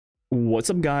What's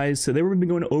up, guys? Today we're going to be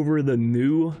going over the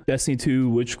new Destiny 2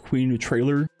 Witch Queen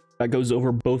trailer that goes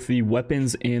over both the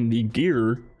weapons and the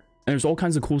gear. And there's all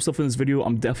kinds of cool stuff in this video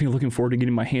I'm definitely looking forward to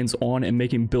getting my hands on and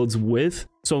making builds with.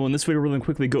 So in this video, we're going to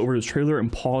quickly go over this trailer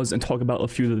and pause and talk about a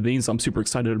few of the things I'm super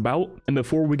excited about. And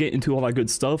before we get into all that good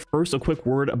stuff, first a quick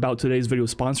word about today's video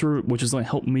sponsor, which is going to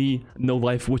help me know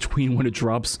life Witch Queen when it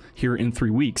drops here in 3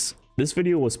 weeks. This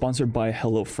video was sponsored by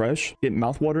HelloFresh. Get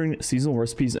mouthwatering seasonal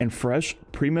recipes and fresh,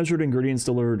 pre-measured ingredients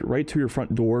delivered right to your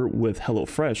front door with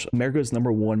HelloFresh, America's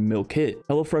 #1 meal kit.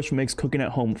 HelloFresh makes cooking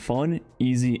at home fun,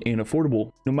 easy, and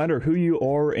affordable. No matter who you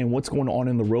are and what's going on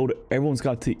in the world, everyone's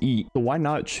got to eat. So why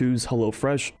not choose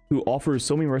HelloFresh, who offers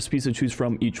so many recipes to choose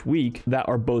from each week that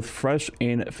are both fresh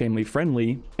and family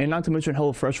friendly. And not to mention,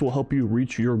 HelloFresh will help you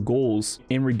reach your goals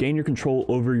and regain your control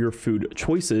over your food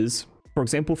choices. For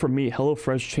example, for me,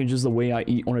 HelloFresh changes the way I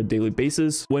eat on a daily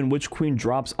basis. When Witch Queen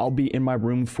drops, I'll be in my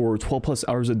room for 12 plus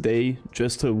hours a day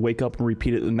just to wake up and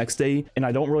repeat it the next day. And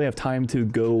I don't really have time to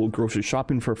go grocery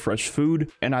shopping for fresh food.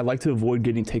 And I like to avoid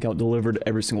getting takeout delivered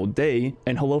every single day.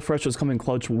 And HelloFresh has come in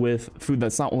clutch with food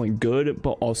that's not only good,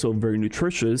 but also very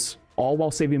nutritious, all while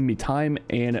saving me time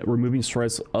and removing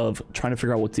stress of trying to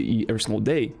figure out what to eat every single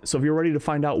day. So if you're ready to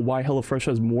find out why HelloFresh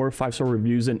has more 5-star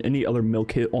reviews than any other meal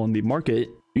kit on the market,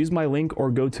 use my link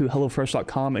or go to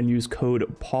hellofresh.com and use code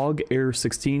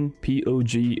POGAIR16,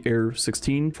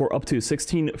 POGAIR16 for up to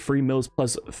 16 free meals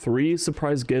plus 3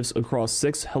 surprise gifts across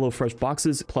 6 HelloFresh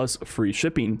boxes plus free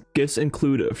shipping. Gifts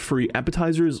include free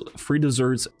appetizers, free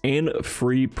desserts, and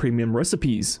free premium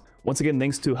recipes. Once again,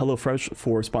 thanks to HelloFresh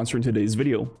for sponsoring today's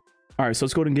video. Alright, so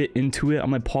let's go ahead and get into it. I'm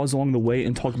going to pause along the way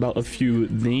and talk about a few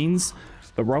things.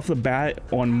 But right off the bat,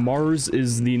 on Mars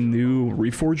is the new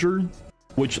Reforger,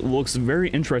 which looks very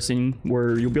interesting,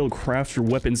 where you'll be able to craft your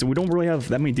weapons. And we don't really have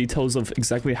that many details of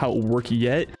exactly how it will work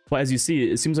yet. But as you see,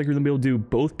 it seems like you're going to be able to do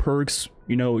both perks,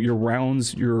 you know, your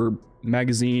rounds, your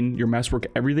magazine, your masterwork,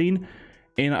 everything.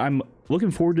 And I'm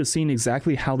looking forward to seeing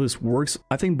exactly how this works.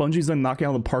 I think Bungie's done knocking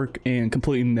out of the park and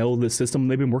completely nailed this system.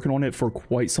 They've been working on it for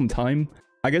quite some time.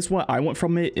 I guess what I want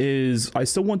from it is I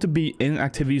still want to be in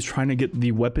activities trying to get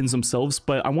the weapons themselves,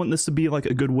 but I want this to be like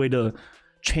a good way to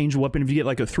change a weapon. If you get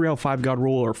like a 3 out of 5 god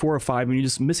roll or 4 out of 5 and you're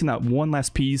just missing that one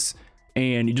last piece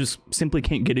and you just simply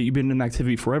can't get it, you've been in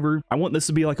activity forever. I want this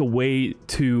to be like a way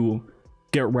to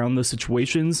get around those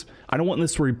situations. I don't want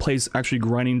this to replace actually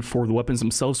grinding for the weapons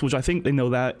themselves, which I think they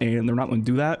know that and they're not going to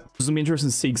do that. It's gonna be interesting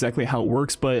to see exactly how it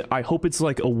works, but I hope it's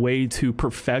like a way to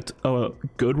perfect a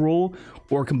good roll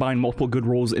or combine multiple good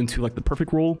rolls into like the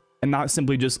perfect roll, and not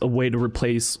simply just a way to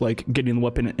replace like getting the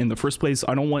weapon in the first place.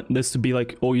 I don't want this to be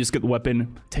like, oh, you just get the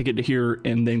weapon, take it to here,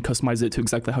 and then customize it to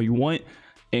exactly how you want,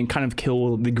 and kind of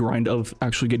kill the grind of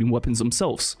actually getting weapons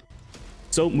themselves.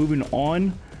 So moving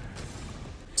on,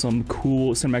 some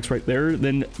cool cinematics right there.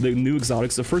 Then the new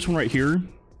exotics. The first one right here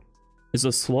is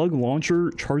a slug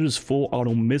launcher, charges full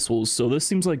auto missiles. So this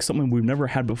seems like something we've never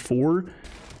had before,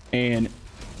 and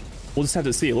we'll just have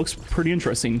to see. It looks pretty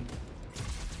interesting.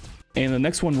 And the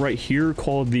next one right here,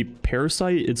 called the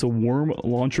Parasite, it's a worm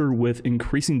launcher with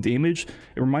increasing damage.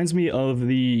 It reminds me of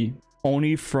the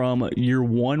Oni from year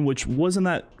 1, which wasn't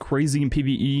that crazy in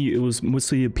PvE. It was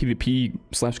mostly a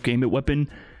PvP / game it weapon.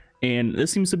 And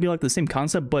this seems to be like the same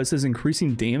concept, but it says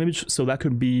increasing damage, so that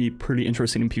could be pretty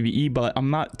interesting in PvE, but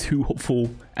I'm not too hopeful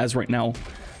as right now.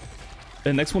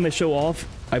 The next one they show off,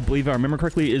 I believe I remember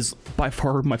correctly, is by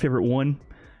far my favorite one.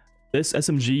 This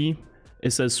SMG, it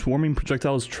says swarming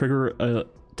projectiles trigger a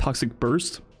toxic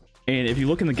burst. And if you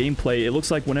look in the gameplay, it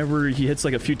looks like whenever he hits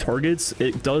like a few targets,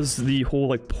 it does the whole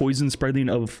like poison spreading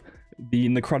of the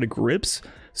necrotic grips.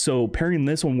 So pairing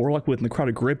this on Warlock with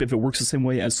necrotic grip, if it works the same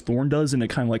way as Thorn does, and it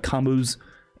kind of like combos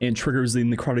and triggers the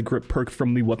necrotic grip perk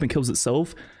from the weapon kills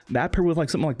itself, that paired with like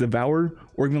something like Devour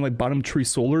or even like Bottom Tree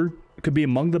Solar, could be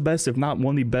among the best, if not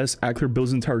one of the best accurate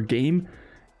builds in the entire game.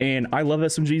 And I love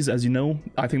SMGs, as you know.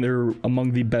 I think they're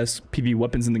among the best PvE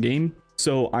weapons in the game.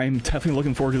 So I'm definitely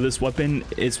looking forward to this weapon.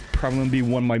 It's probably going to be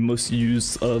one of my most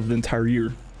used of the entire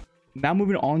year. Now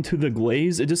moving on to the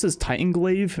glaives, it just says Titan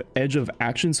Glaive, Edge of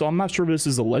Action. So I'm not sure if this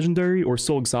is a legendary or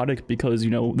still exotic, because,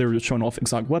 you know, they were just showing off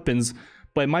exotic weapons.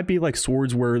 But it might be like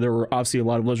swords, where there were obviously a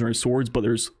lot of legendary swords, but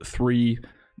there's 3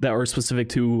 that are specific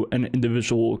to an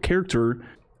individual character.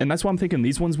 And that's what I'm thinking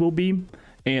these ones will be.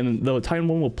 And the Titan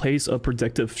one will place a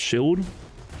protective shield,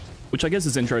 which I guess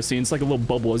is interesting. It's like a little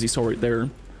bubble, as you saw right there.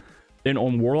 Then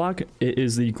on Warlock, it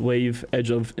is the Glaive Edge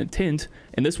of Intent,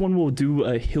 and this one will do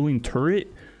a healing turret,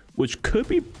 which could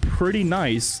be pretty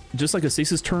nice, just like a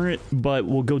stasis turret, but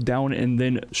will go down and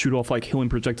then shoot off like healing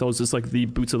projectiles, just like the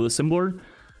Boots of the Assembler.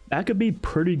 That could be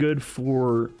pretty good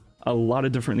for a lot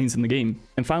of different things in the game.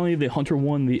 And finally, the Hunter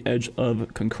one, the Edge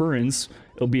of Concurrence.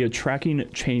 It'll be a tracking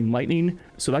chain lightning,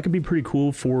 so that could be pretty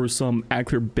cool for some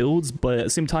accurate builds. But at the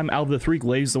same time, out of the 3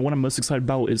 glaives, the one I'm most excited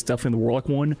about is definitely the Warlock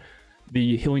one.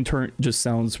 The healing turret just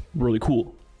sounds really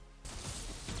cool.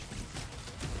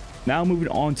 Now moving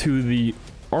on to the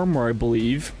armor, I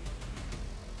believe.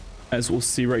 As we'll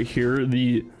see right here,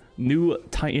 the new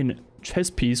Titan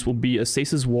chest piece will be a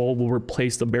stasis wall, will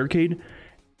replace the barricade.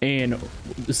 And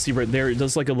see right there, it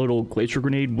does like a little glacier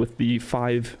grenade with the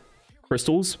 5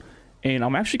 crystals. And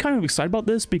I'm actually kind of excited about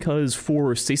this because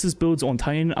for stasis builds on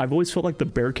Titan, I've always felt like the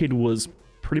barricade was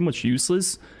pretty much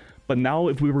useless. But now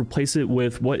if we replace it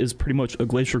with what is pretty much a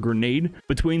glacier grenade,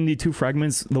 between the 2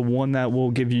 fragments, the one that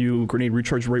will give you grenade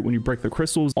recharge rate when you break the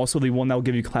crystals, also the one that will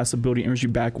give you class ability energy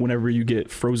back whenever you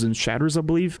get frozen shatters, I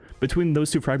believe. Between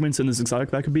those 2 fragments and this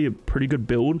exotic, that could be a pretty good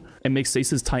build and make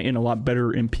stasis Titan a lot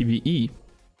better in PvE.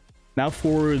 Now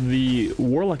for the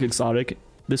Warlock exotic,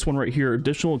 this one right here,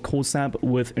 additional cold snap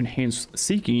with enhanced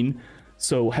seeking.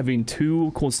 So having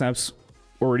 2 cold snaps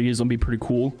already is gonna be pretty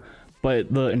cool.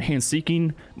 But the enhanced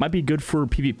seeking might be good for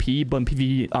PvP, but in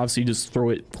PvE, obviously you just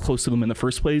throw it close to them in the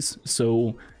first place,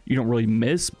 so you don't really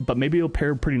miss. But maybe it'll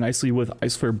pair pretty nicely with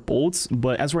Ice Flare bolts.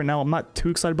 But as right now, I'm not too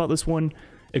excited about this one.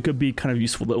 It could be kind of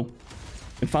useful though.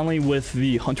 And finally, with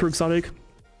the Hunter exotic,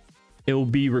 it will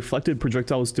be reflected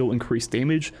projectiles deal increased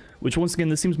damage, which once again,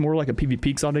 this seems more like a PvP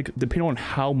exotic. Depending on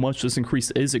how much this increase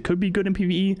is, it could be good in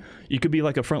PvE. You could be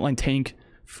like a frontline tank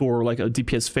for like a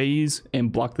DPS phase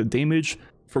and block the damage.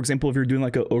 For example, if you're doing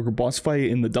like a ogre boss fight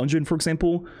in the dungeon, for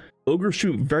example, ogres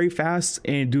shoot very fast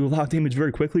and do a lot of damage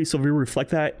very quickly. So if you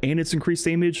reflect that and it's increased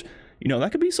damage, you know,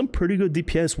 that could be some pretty good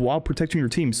DPS while protecting your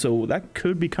team. So that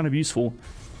could be kind of useful.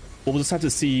 We'll just have to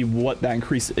see what that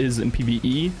increase is in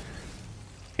PvE.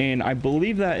 And I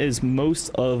believe that is most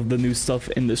of the new stuff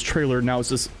in this trailer. Now it's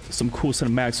just some cool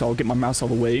cinematics, so I'll get my mouse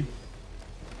out of the way.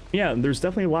 Yeah, there's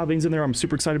definitely a lot of things in there I'm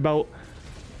super excited about.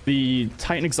 The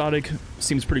Titan exotic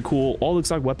seems pretty cool. All the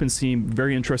exotic weapons seem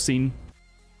very interesting.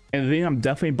 And the thing I'm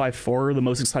definitely by far the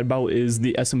most excited about is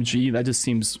the SMG. That just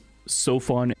seems so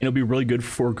fun. And it'll be really good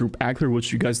for group actor,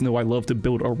 which you guys know I love to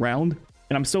build around.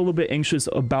 And I'm still a little bit anxious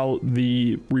about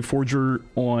the Reforger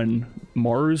on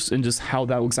Mars and just how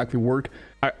that will exactly work.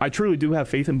 I truly do have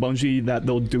faith in Bungie that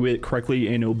they'll do it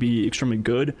correctly and it'll be extremely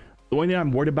good. The only thing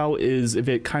I'm worried about is if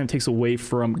it kind of takes away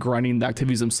from grinding the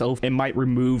activities themselves, it might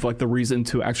remove like the reason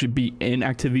to actually be in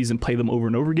activities and play them over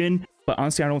and over again. But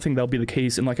honestly, I don't think that'll be the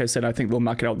case. And like I said, I think they'll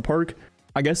knock it out of the park.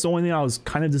 I guess the only thing I was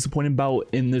kind of disappointed about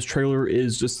in this trailer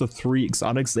is just the 3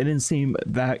 exotics. They didn't seem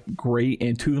that great,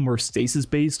 and 2 of them were stasis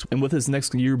based. And with this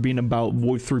next year being about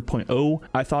Void 3.0,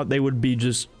 I thought they would be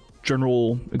just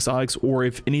general exotics, or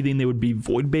if anything, they would be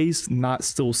Void based, not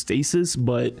still stasis.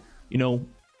 But you know,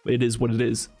 it is what it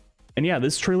is. And yeah,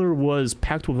 this trailer was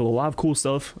packed with a lot of cool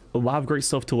stuff, a lot of great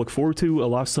stuff to look forward to, a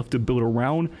lot of stuff to build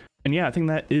around. And yeah, I think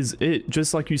that is it.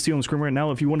 Just like you see on the screen right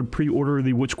now, if you want to pre-order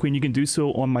the Witch Queen, you can do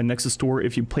so on my Nexus store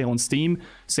if you play on Steam.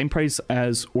 Same price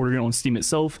as ordering it on Steam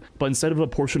itself, but instead of a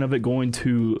portion of it going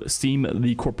to Steam,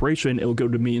 the corporation, it'll go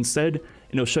to me instead, and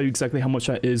it'll show you exactly how much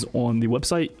that is on the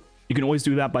website. You can always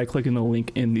do that by clicking the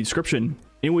link in the description.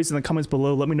 Anyways, in the comments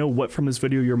below, let me know what from this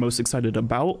video you're most excited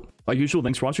about. Like usual,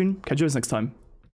 thanks for watching. Catch you guys next time.